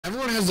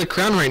everyone has the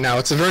crown right now.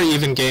 It's a very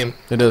even game.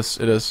 It is.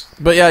 It is.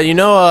 But yeah, you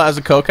know, as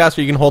a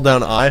co-caster, you can hold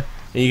down I and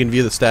you can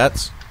view the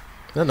stats.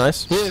 Isn't that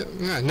nice?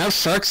 Yeah. Now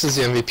Sharks is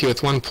the MVP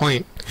with 1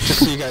 point.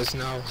 Just so you guys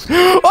know.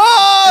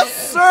 Oh,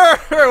 sir,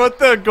 with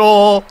the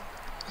goal.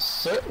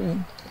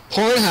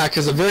 Korhal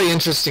has a very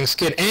interesting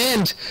skit,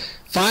 and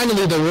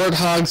finally the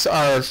Warthogs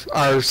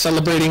are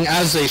celebrating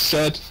as they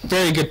should.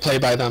 Very good play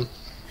by them.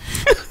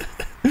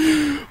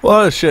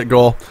 What a shit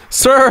goal.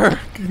 Sir,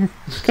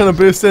 gonna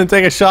boost in,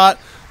 take a shot.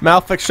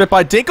 Malefic stripped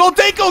by Dinkle.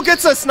 Dinkle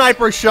gets a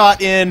sniper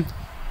shot in.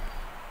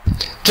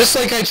 Just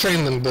like I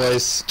trained them,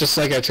 boys. Just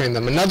like I trained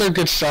them. Another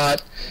good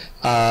shot.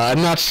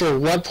 I'm not sure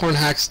what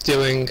Pornhack's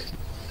doing,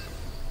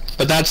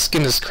 but that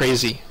skin is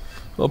crazy.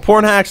 Well,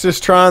 Pornhack's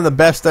just trying the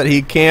best that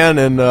he can,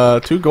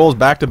 and 2 goals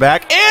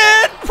back-to-back.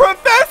 And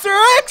Professor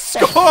X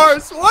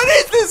scores! What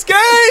is this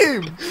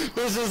game?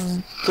 This is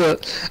the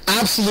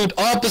absolute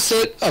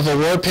opposite of a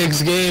War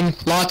Pigs game.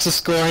 Lots of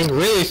scoring,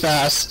 really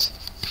fast.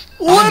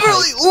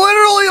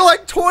 Literally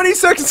like 20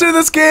 seconds into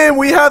this game,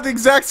 we have the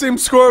exact same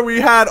score we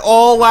had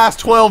all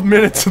last 12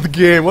 minutes of the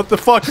game. What the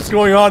fuck is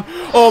going on?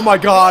 Oh my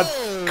god.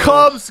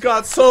 Cubs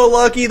got so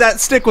lucky. That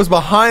stick was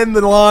behind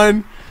the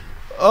line.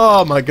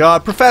 Oh my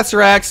god.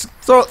 Professor X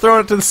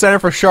throwing it to the center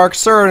for Shark.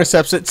 Sir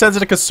intercepts it, sends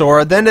it to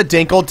Kasora, then to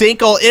Dinkle.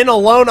 Dinkle in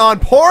alone on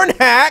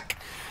Pornhack.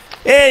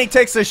 And he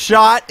takes a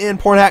shot, and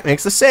Pornhack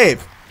makes the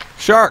save.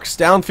 Sharks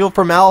downfield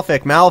for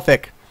Malefic.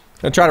 Malefic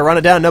gonna try to run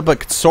it down. No, but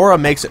Kasora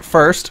makes it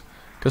first.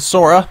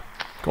 Kasora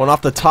going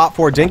off the top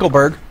for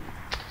Dinkelberg.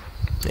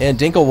 And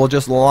Dinkle will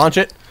just launch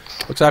it.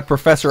 Looks like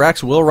Professor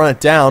X will run it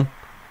down.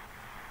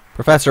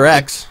 Professor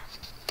X.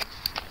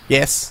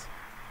 Yes.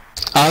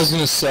 I was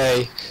going to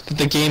say that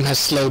the game has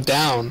slowed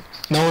down.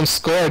 No one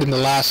scored in the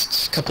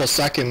last couple of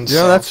seconds. Yeah,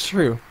 so. that's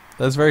true.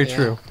 That's very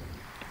true.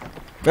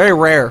 Very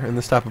rare in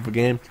this type of a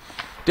game.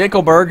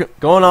 Dinkelberg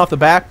going off the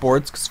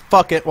backboards, because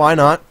fuck it, why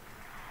not?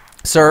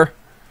 Sir.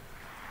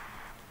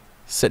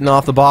 Sitting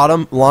off the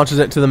bottom, launches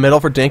it to the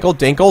middle for Dinkle.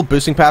 Dinkle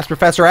boosting past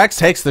Professor X,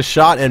 takes the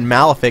shot, and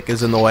Malefic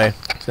is in the way.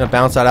 He's going to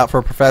bounce that out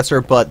for Professor,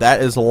 but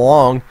that is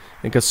long,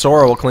 and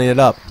Kasora will clean it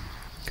up.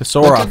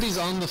 Kasora. Look at these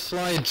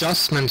on-the-fly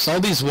adjustments. All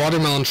these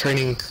watermelon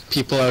training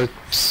people are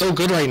so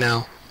good right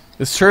now.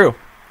 It's true.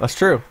 That's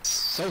true. It's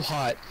so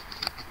hot.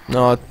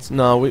 No,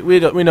 we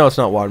know it's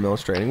not watermelon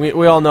training.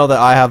 We all know that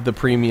I have the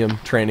premium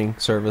training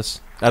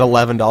service at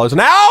 $11 an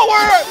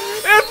hour,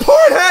 and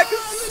Pornhack is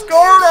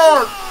scored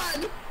on.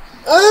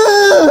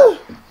 What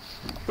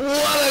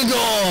a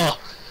goal!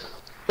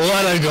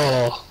 What a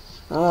goal!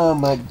 Oh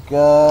my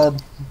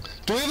god.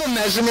 Do we have a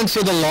measurement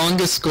for the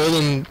longest goal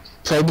in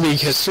Pro League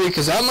history?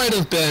 Because that might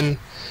have been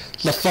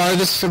the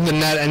farthest from the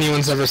net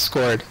anyone's ever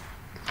scored.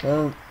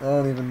 I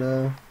don't even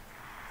know.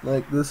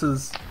 Like, this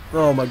is...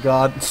 Oh my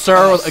god.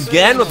 Sir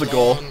again with the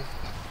goal.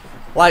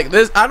 Like,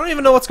 this... I don't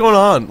even know what's going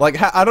on. Like,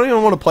 I don't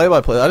even want to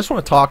play-by-play. I just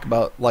want to talk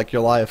about, like,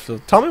 your life. So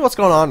tell me what's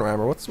going on,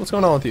 Reimer. What's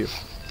going on with you?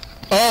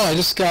 Oh, I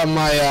just got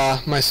my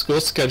my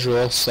school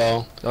schedule,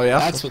 so oh yeah,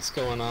 that's what's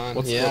going on.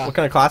 What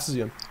kind of classes are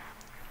you in?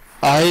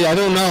 I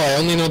don't know. I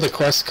only know the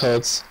course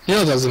codes. You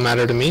know, it doesn't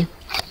matter to me.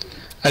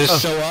 I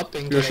just show up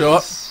and get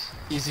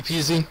easy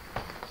peasy.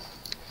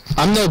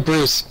 I'm no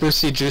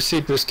Brucey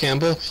Juicy, Bruce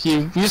Campbell.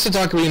 He used to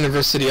talk about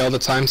university all the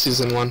time,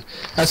 season 1.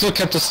 That's what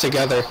kept us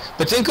together.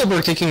 But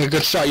Dinkelberg taking a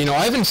good shot. You know,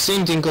 I haven't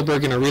seen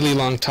Dinkelberg in a really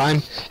long time,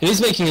 and he's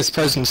making his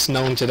presence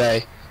known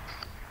today.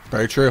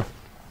 Very true.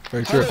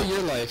 Very true. How about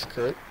your life,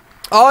 Kurt?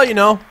 Oh, you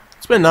know,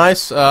 it's been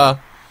nice.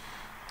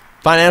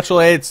 Financial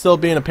aid still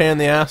being a pain in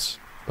the ass,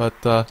 but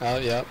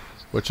yeah,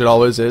 which it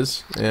always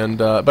is. And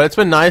but it's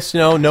been nice, you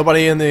know.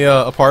 Nobody in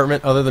the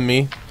apartment other than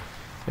me,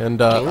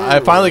 and I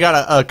finally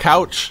got a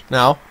couch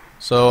now.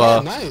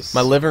 So nice.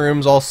 My living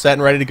room's all set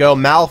and ready to go.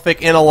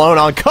 Malefic in alone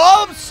on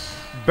Cubs,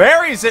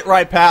 buries it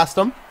right past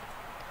him.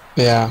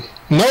 Yeah,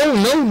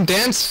 no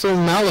dance for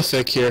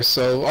Malefic here.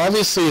 So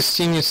obviously his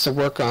team needs to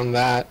work on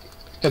that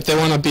if they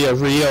want to be a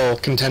real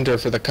contender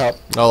for the cup.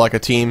 Oh, like a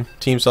team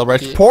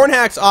celebration. Yeah.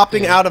 Pornhack's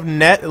opting out of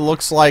net. It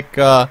looks like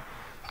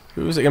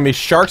who is it gonna be?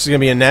 Sharks is gonna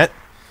be in net.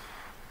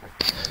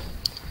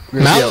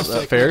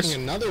 Malefic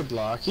making another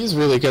block. He's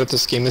really good at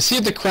this game. Is he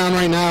at the crown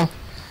right now?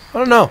 I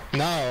don't know.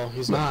 No,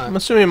 he's not. I'm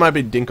assuming it might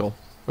be Dinkle.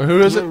 Or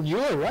who is it? You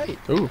were right.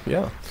 Ooh,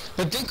 yeah.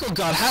 But Dinkle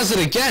God has it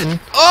again.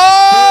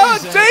 Oh,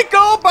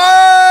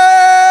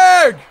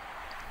 Dinkelberg!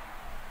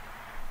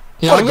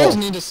 Yeah, I'm going to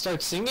need to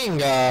start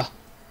singing.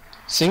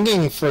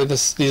 Singing for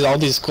all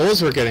these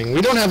goals we're getting.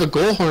 We don't have a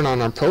goal horn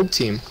on our probe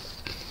team.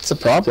 It's a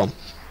problem.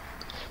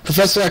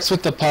 Professor X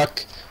with the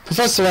puck.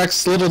 Professor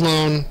X, little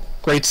known,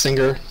 great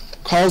singer,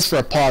 calls for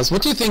a pause.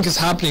 What do you think is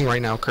happening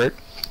right now, Kurt?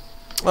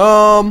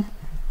 I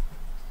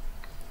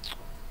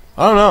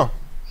don't know.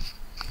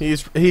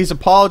 He's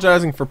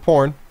apologizing for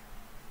porn.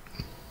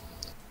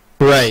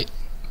 Right.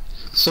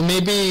 So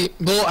maybe,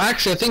 well,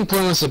 actually, I think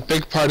porn was a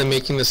big part of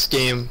making this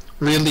game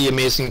really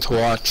amazing to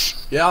watch.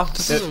 Yeah.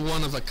 This is a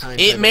one-of-a-kind.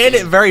 It made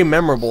it very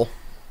memorable.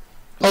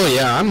 Oh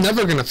yeah, I'm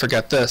never gonna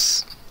forget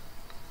this.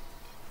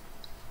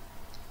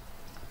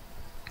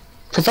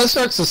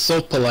 Professor X is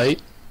so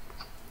polite.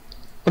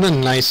 What a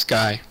nice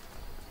guy.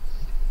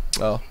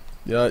 Oh.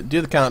 Yeah, do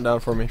the countdown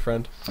for me,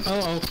 friend.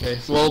 Oh, okay.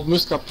 Well,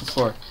 Moose got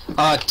before.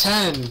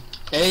 10,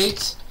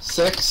 8,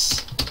 6,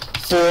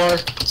 4,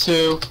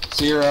 2,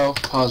 0,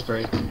 pause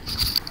break.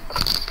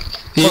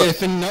 Yeah,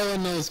 if no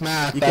one knows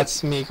math,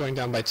 that's me going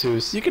down by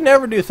twos. You can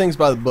never do things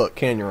by the book,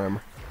 can you,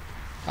 Reimer?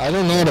 I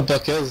don't know what a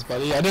book is,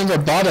 buddy. I never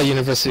bought a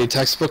university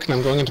textbook, and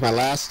I'm going into my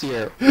last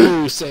year.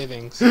 Ooh,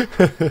 savings. The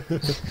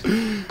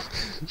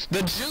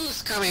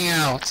juice coming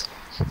out.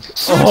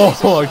 Oh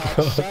my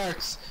god.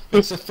 Sharks.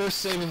 It's the first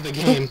save of the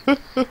game.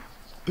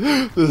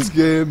 This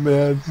game,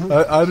 man.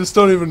 I just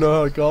don't even know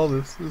how to call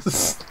this. This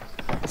is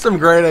some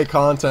grade A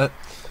content.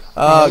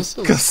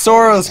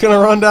 Kasora's gonna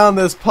run down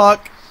this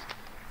puck.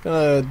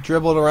 Gonna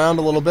dribble it around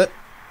a little bit.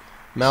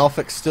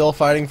 Malefic's still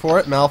fighting for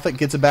it. Malefic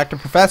gets it back to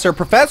Professor.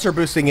 Professor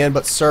boosting in,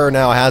 but Sir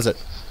now has it.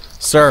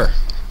 Sir.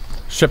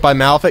 Shipped by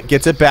Malefic.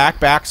 Gets it back.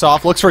 Backs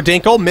off. Looks for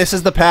Dinkle.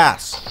 Misses the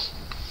pass.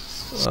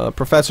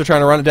 Professor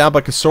trying to run it down,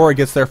 but Kasora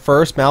gets there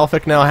first.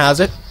 Malefic now has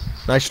it.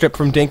 Nice strip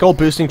from Dinkle.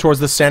 Boosting towards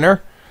the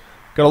center.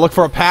 Gonna look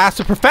for a pass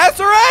to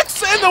Professor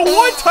X, and the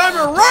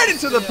one-timer right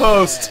into the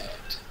post.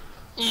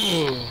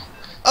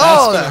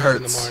 Oh, that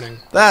hurts.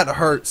 That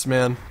hurts,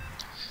 man.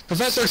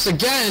 Professor X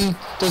again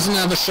doesn't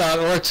have a shot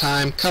or a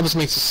time. Cubs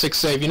makes a 6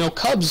 save. You know,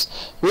 Cubs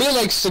really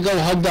likes to go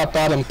hug that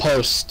bottom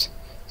post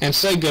and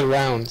say good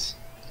rounds.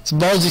 It's a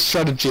ballsy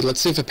strategy. Let's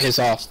see if it pays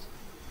off.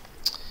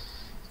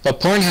 But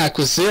Pornhack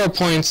with 0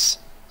 points,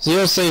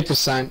 0 save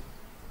percent.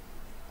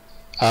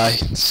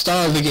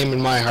 Star of the game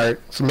in my heart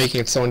for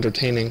making it so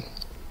entertaining.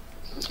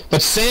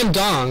 But Sam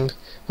Dong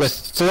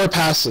with 4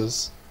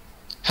 passes.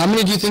 How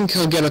many do you think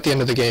he'll get at the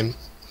end of the game?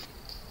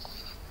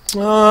 You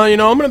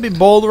know, I'm going to be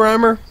bold,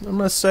 Reimer. I'm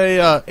going to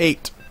say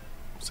 8.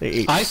 Say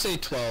 8. I say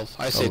 12.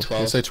 I say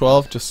 12. You say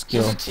 12? Just, you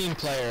He's know. a team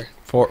player.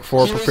 4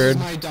 prepared. He raises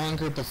my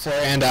donger before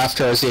and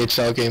after our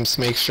ZHL games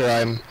to make sure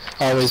I'm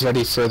always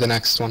ready for the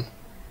next one.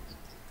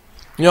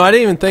 You know, I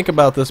didn't even think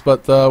about this,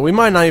 but we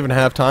might not even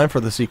have time for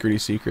the secrety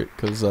secret,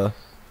 because...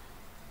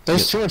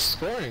 there's too much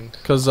scoring.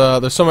 Because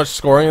there's so much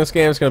scoring in this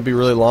game, it's going to be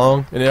really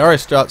long. And it already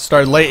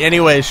started late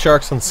anyways,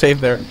 Sharks on save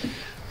there.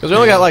 Because we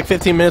only got like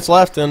 15 minutes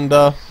left, and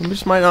we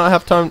just might not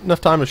have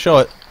enough time to show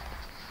it.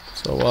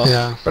 So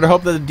better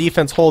hope that the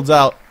defense holds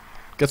out,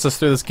 gets us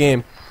through this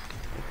game.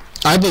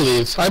 I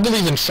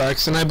believe in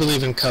Sharks, and I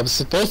believe in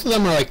Cubs. Both of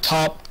them are like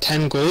top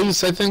 10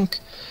 goalies, I think.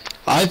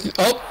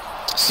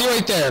 See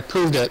right there,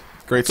 proved it.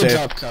 Great Good save.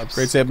 job, Cubs.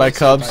 Great save by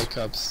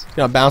Cubs.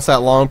 Gonna bounce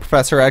that long.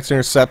 Professor X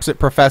intercepts it.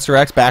 Professor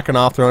X backing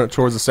off, throwing it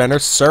towards the center.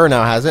 Sir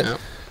now has it. Yep.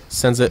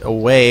 Sends it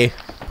away.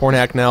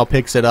 Pornhack now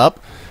picks it up.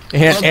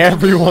 And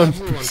everyone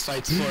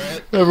fights for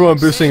it. Everyone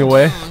boosting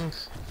away.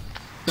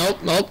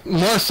 Nope.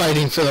 More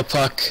fighting for the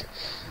puck.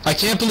 I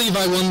can't believe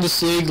I won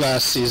this league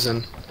last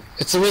season.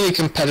 It's a really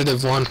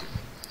competitive one.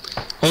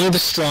 Only the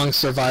strong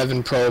survive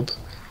and probe.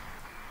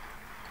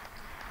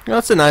 You know,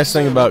 that's the nice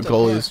thing about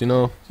goalies, you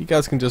know. You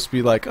guys can just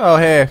be like, oh,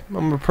 hey,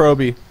 I'm a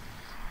probie.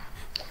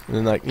 And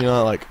then, like, you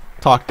know, like,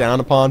 talk down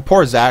upon.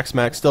 Poor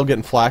Zaxmax still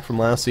getting flack from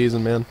last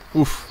season, man.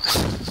 Oof.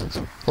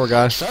 Poor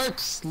guy.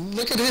 Sharks,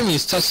 look at him.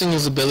 He's testing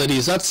his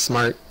abilities. That's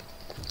smart.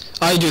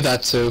 I do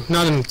that, too.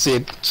 Not in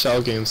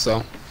ZHL games,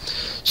 though.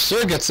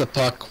 Sure gets the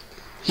puck.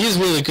 He's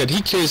really good.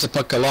 He carries the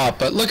puck a lot,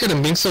 but look at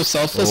him being so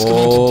selfless.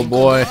 Oh,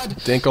 boy.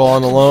 Dinkle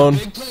on the loan.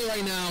 Big play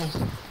right now.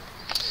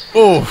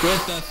 Oh.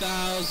 With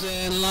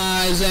 1,000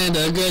 lies and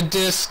a good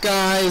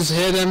disguise,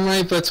 hit him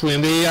right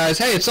between the eyes.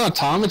 Hey, it's not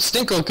Tom, it's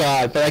Stinkle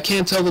God, but I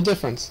can't tell the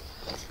difference.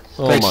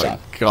 Oh my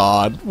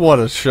god, what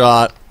a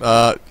shot.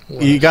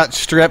 He got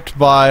stripped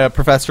by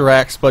Professor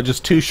X, but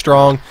just too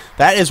strong.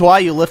 That is why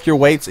you lift your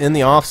weights in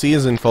the off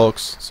season,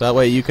 folks. So that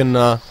way you can,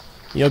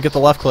 you know, get the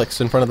left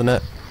clicks in front of the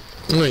net.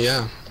 Oh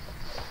yeah.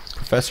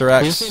 Professor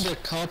X. We just need to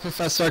call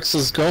Professor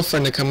X's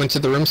girlfriend to come into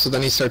the room so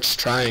then he starts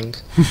trying,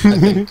 I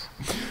think.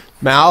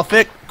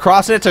 Malefic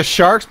crossing it to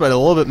Sharks, but a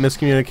little bit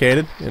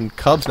miscommunicated. And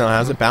Cubs now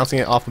has it, bouncing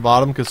it off the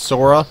bottom.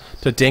 Kasora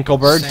to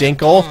Dinkelberg.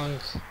 Dinkle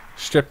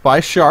stripped by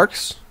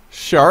Sharks.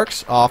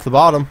 Sharks off the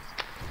bottom.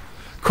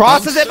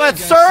 Crosses it, but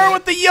Sir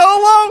with the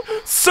YOLO.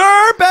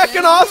 Sir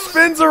backing off,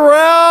 spins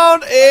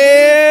around,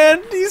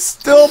 and he's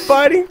still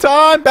biding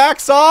time.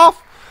 Backs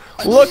off.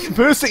 Look,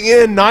 boosting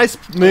in. Nice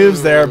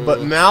moves there,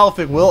 but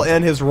Malefic will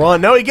end his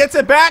run. No, he gets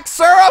it back.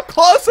 Sir up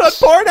close on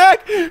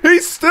Pornhack.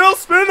 He's still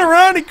spinning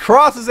around. He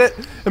crosses it,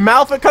 and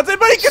Malefic cuts it,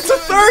 but he gets a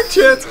third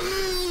chance.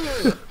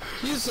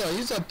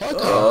 He's a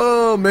bucket.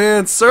 Oh,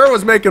 man. Sir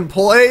was making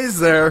plays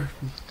there.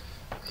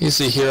 He's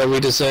the hero we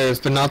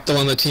deserve, but not the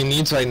one the team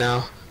needs right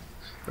now.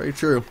 Very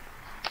true.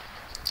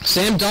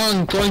 Sam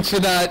Dong going for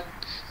that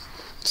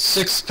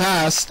 6th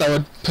pass that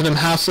would put him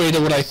halfway to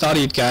what I thought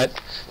he'd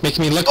get,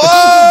 making me look.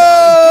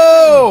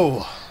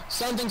 Oh!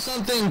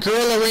 Something.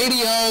 Guerrilla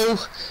radio.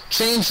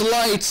 Change the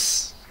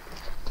lights.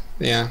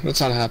 Yeah,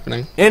 that's not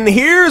happening. And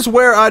here's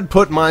where I'd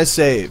put my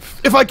save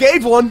if I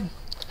gave one.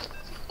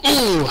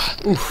 Ooh.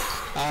 Oof.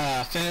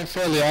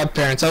 Fairly Odd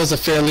Parents. That was a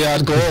fairly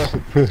odd goal.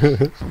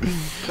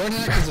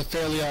 Korhal is a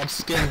fairly odd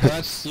skin, but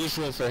that's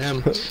usual for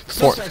him.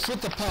 Professor X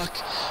with the puck.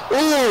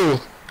 Ooh!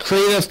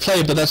 Creative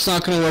play, but that's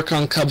not going to work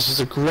on Cubs.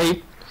 It's a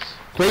great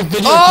Great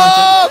video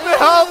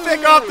content.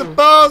 Pick off the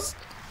post.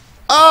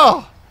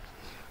 Oh,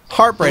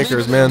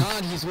 heartbreakers, man.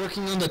 God, he's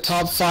working on the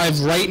top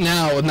 5 right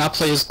now, and that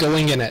play is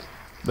going in it.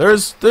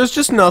 There's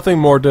just nothing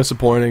more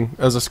disappointing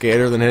as a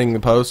skater than hitting the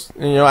post.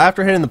 And, you know,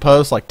 after hitting the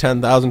post like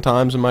 10,000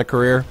 times in my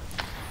career,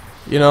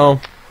 you know,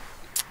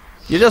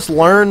 you just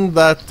learn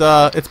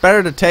that it's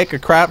better to take a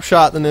crap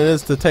shot than it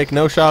is to take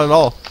no shot at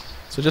all.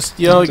 So just,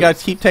 you know, you gotta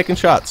keep taking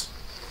shots.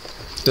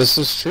 This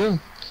is true.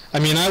 I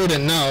mean, I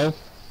wouldn't know,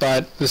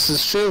 but this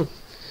is true.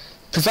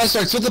 Professor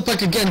X with the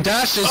puck again,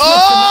 dashes.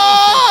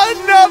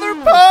 Oh, another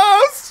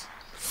post!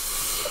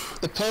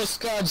 The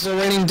post gods are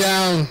raining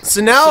down.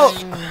 So now,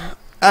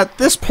 at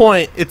this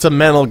point, it's a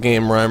mental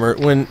game, Reimer.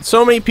 When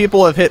so many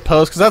people have hit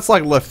posts, because that's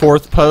like the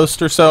 4th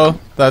post or so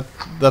that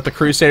the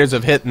Crusaders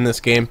have hit in this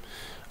game.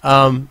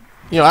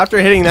 You know, after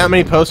hitting that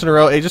many posts in a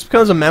row, it just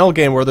becomes a mental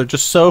game where they're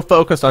just so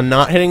focused on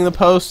not hitting the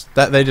post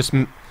that they just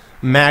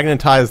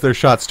magnetize their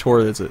shots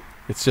towards it.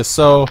 It's just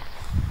so...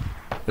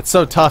 It's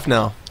so tough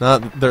now.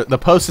 The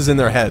post is in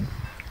their head.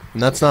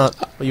 And that's not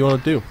what you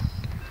want to do.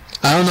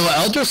 I don't know.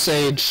 Elder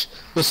Sage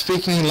was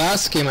speaking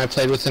last game I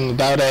played with him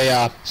about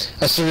a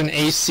certain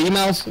AC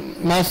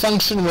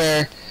malfunction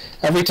where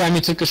every time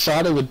he took a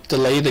shot it would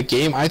delay the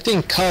game. I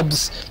think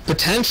Cubs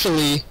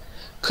potentially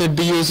could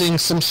be using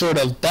some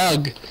sort of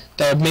bug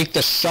that would make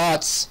the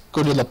shots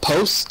go to the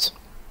post.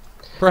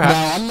 Perhaps.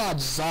 Now, I'm not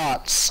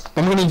Zots.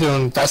 I'm going to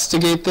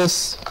investigate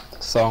this,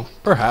 so...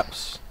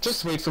 Perhaps.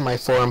 Just wait for my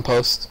forum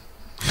post.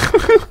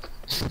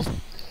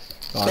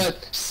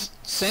 But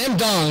Sam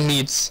Dong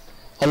needs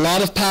a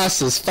lot of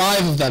passes,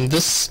 5 of them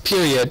this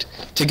period,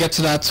 to get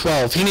to that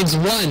 12. He needs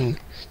 1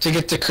 to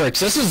get to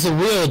Kurtz. This is the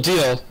real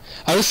deal.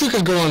 I wish we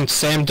could go on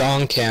Sam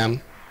Dong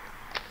cam.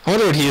 I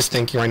wonder what he's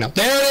thinking right now.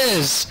 There it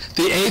is!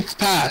 The 8th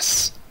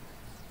pass.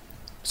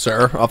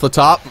 Sir, off the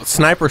top,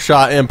 sniper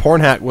shot, and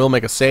Pornhack will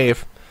make a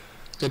save.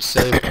 Good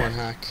save,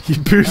 Pornhack. He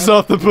boosts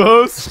off the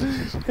post,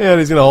 and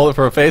he's going to hold it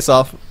for a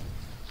face-off.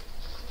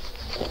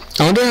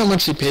 I wonder how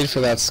much he paid for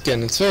that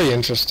skin. It's very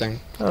interesting.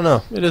 I don't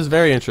know. It is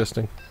very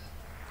interesting.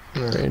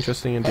 Very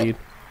interesting indeed.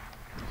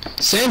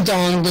 Sam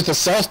Dong with a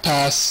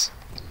self-pass,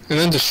 and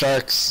then the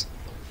Sharks.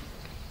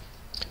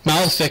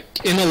 Malefic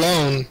in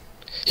alone.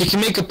 He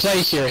can make a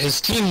play here. His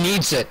team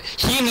needs it.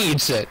 He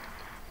needs it.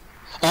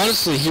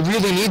 Honestly, he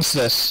really needs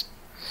this.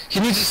 He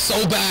needs it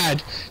so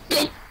bad.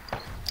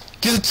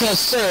 Give it to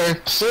Sir.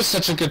 Sir's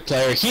such a good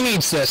player. He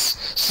needs this.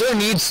 Sir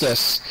needs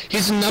this.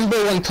 He's the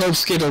 #1 pro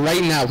skater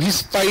right now.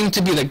 He's fighting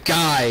to be the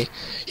guy.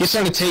 He's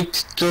trying to take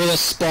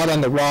Gorilla's spot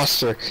on the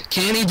roster.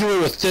 Can he do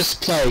it with this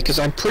play? Because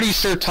I'm pretty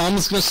sure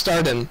Tom's going to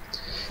start him.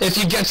 If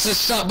he gets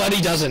this shot, but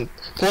he doesn't.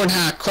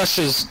 Pornhack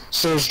crushes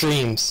Sir's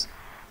dreams.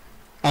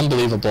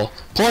 Unbelievable.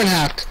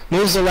 Pornhack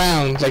moves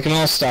around like an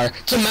all-star.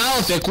 To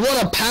Malefic,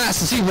 what a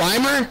pass. Is he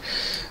Reimer?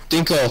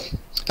 Dinko.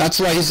 That's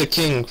why he's a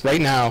king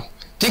right now.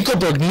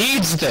 Dinkelberg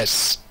needs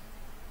this.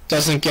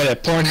 Doesn't get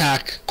it.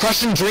 Pornhack.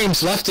 Crushing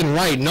dreams left and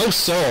right. No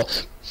soul.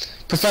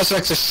 Professor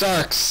X's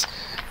Sharks.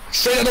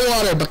 Straight out of the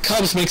water, but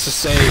Cubs makes a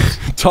save.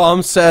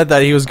 Tom said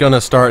that he was going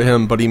to start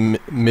him, but he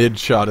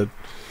mid-shotted.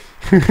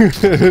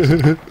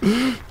 Legendary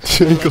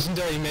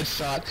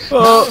mid-shot.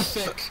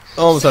 Malefic.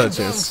 Almost had a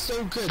chance.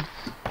 So good.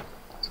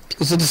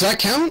 Does that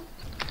count?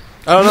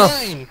 I don't know.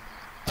 9.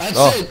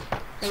 That's it.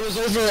 It was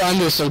over or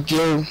under, so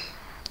you're...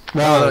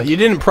 No, you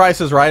didn't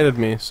price as right at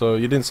me, so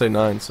you didn't say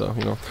 9, so,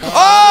 you know.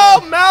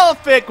 Oh,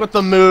 Malefic with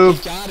the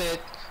move! Got it.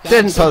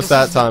 Didn't post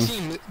that time.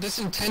 This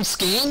intense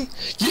game,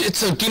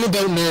 it's a game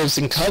about nerves,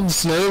 and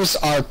Cubs' nerves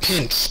are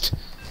pinched.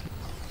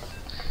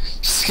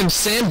 Can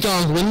Sam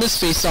Dong win this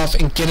face-off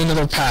and get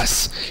another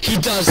pass? He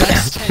does.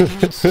 That's 10. He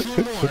needs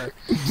 2 more.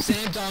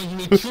 Sam Dong, you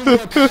need 2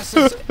 more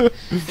passes,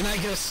 and I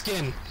get a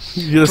skin.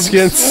 You get a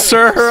skin.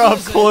 Sir up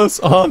close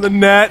on the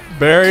net.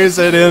 Buries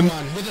it in.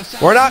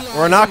 We're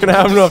not gonna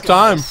have enough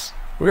time.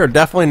 We are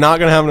definitely not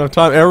gonna have enough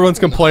time. Everyone's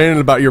complaining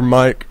about your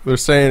mic. They're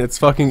saying it's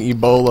fucking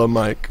Ebola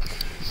mic.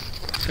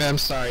 I'm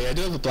sorry. I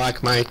do have a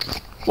black mic.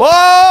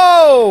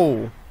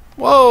 Whoa!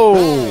 Whoa!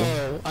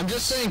 Oh, I'm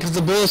just saying because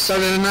the Bulls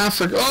started in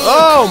Africa.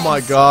 Oh my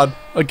God!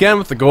 Again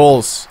with the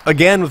goals.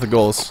 Again with the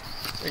goals.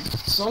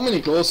 So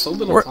many goals, so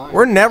little time.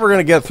 We're never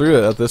gonna get through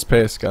it at this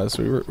pace, guys.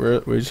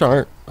 We just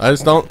aren't. I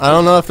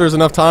don't know if there's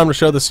enough time to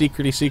show the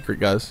secrety secret,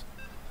 guys.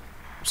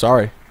 I'm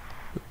sorry,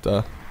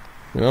 but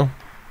you know,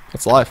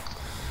 that's life.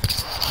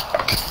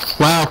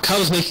 Wow,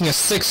 Cubs making a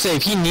 6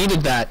 save. He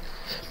needed that.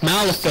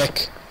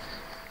 Malefic.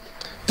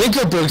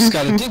 Dinkelberg's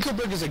got it.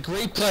 Dinkelberg is a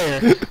great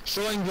player,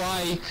 showing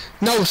why.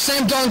 No,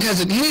 Sam Dong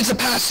has it. He needs a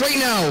pass right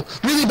now,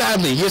 really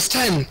badly. He has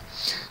 10.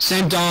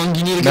 Sam Dong,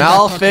 you need to get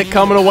Malefic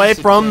coming away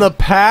from the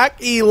pack.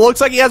 He looks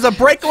like he has a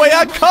breakaway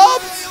at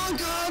Cubs.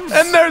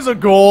 And there's a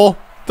goal.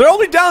 They're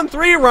only down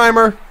 3,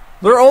 Reimer.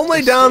 They're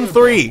only down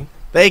 3.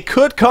 They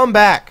could come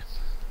back.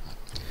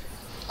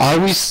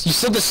 You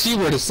said the C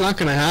word. It's not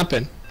going to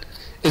happen.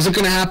 Is it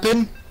going to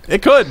happen?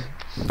 It could.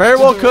 Very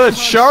well could.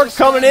 Sharks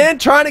coming in,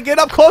 trying to get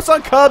up close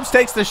on Cubs.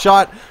 Takes the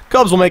shot.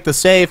 Cubs will make the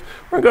save.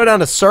 We're going to go down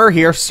to Sir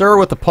here. Sir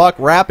with the puck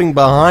wrapping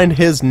behind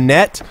his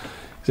net.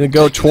 He's going to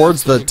go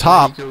towards the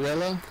top.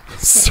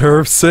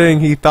 Serve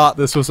saying he thought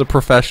this was a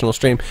professional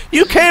stream.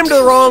 You came to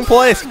the wrong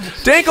place.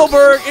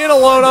 Dinkelberg in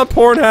alone on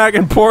Pornhack,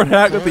 and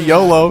Pornhack with the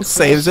YOLO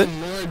saves it.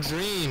 More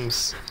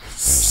dreams.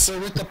 So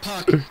with the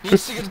puck,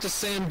 needs to get it to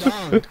Sam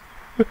Dong.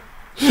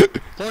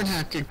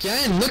 Pornhack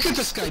again. Look at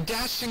this guy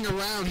dashing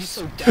around. He's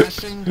so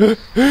dashing.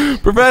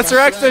 Professor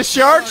X to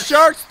Sharks.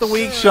 Sharks the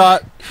weak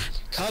shot.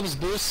 Cubs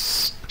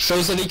boosts.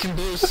 Shows that he can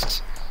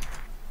boost.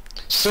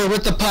 Sir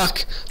with the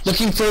puck,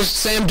 looking for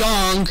Sam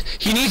Dong.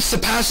 He needs to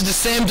pass it to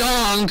Sam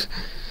Dong.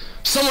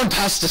 Someone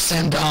pass to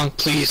Sam Dong,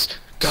 please.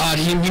 God,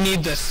 we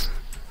need this.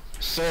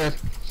 Sir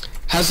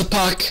has the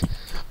puck.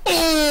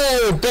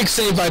 Oh, big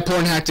save by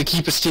Pornhack to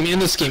keep his team in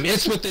this game.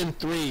 It's within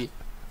 3.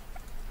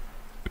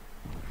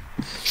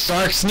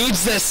 Sharks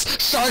needs this.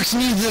 Sharks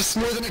needs this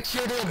more than a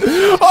cure to a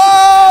ball.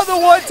 Oh, the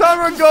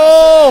one-timer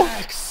goal.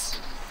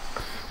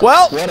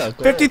 Well,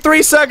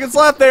 53 seconds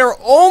left. They are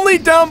only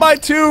down by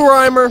 2,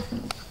 Reimer.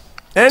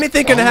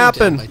 Anything can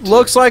happen.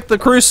 Looks like the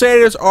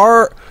Crusaders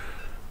are...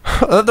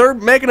 they're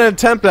making an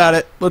attempt at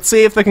it. Let's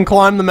see if they can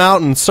climb the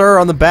mountain. Sir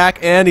on the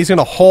back end. He's going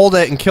to hold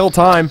it and kill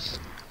time.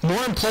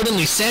 More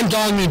importantly, Sam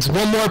Dong needs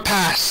one more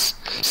pass.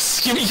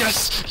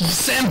 Yes!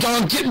 Sam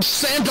Dong, give it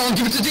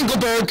to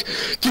Dinkelberg!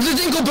 Give it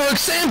to Dinkelberg!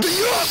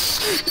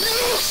 Yes!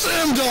 Yes,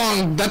 Sam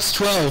Dong! That's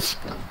 12.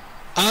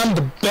 I'm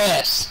the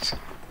best.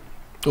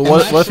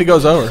 What if he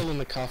goes over?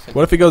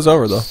 What if he goes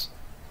over, though?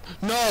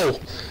 No!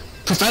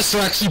 Professor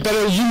X, you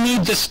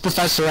need this,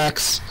 Professor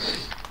X.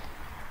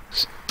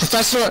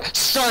 Professor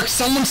Stark,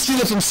 someone steal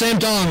it from Sam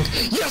Dong.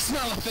 Yes,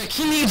 Malefic,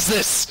 he needs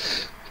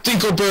this.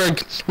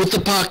 Dinkelberg with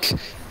the puck.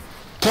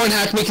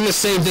 Pornhack making the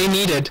save they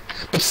needed,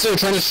 but still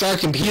trying to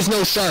shark him. He's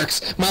no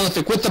Sharks.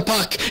 Malefic with the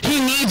puck. He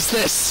needs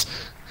this.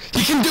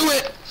 He can do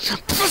it.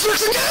 Professor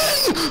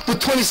X again! With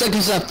 20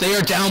 seconds left, they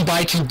are down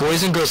by 2,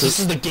 boys and girls. This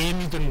is the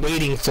game you've been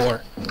waiting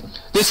for.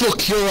 This will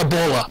cure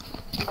Ebola.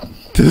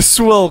 This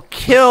will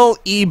kill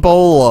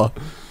Ebola.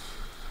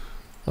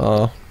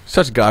 Oh,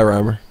 such a guy,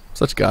 Reimer.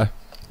 Such a guy.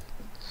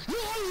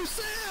 No,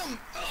 Sam!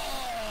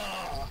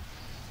 Oh,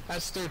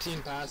 that's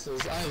 13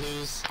 passes. I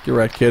lose. Get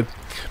right, kid.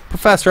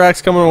 Professor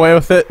X coming away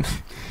with it.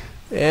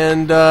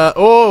 And,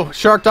 oh,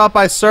 sharked off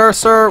by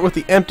Sir with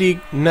the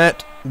empty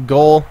net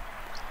goal.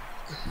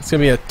 It's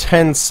going to be a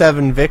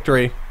 10-7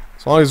 victory.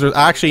 As long as there's...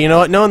 Actually, you know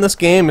what? No, in this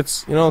game,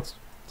 it's going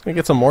to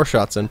get some more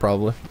shots in,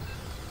 probably.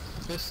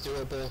 It's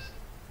doable.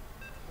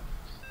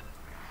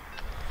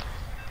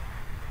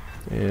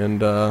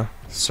 And,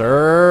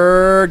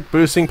 Sir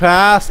boosting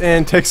pass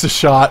and takes a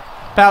shot.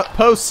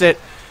 Posts it.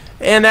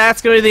 And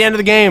that's going to be the end of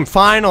the game.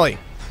 Finally.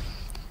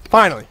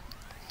 Finally.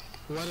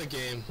 What a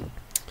game.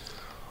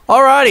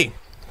 Alrighty.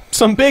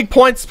 Some big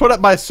points put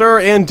up by Sir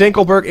and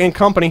Dinkelberg and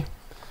company.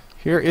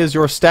 Here is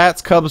your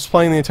stats. Cubs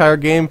playing the entire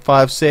game.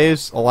 5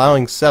 saves,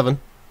 allowing 7.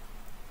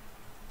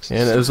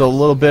 And it was a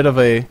little bit of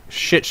a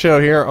shit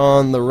show here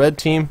on the red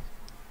team.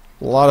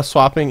 A lot of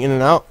swapping in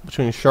and out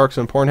between Sharks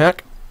and Pornhack.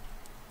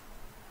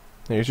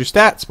 There's your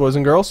stats, boys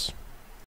and girls.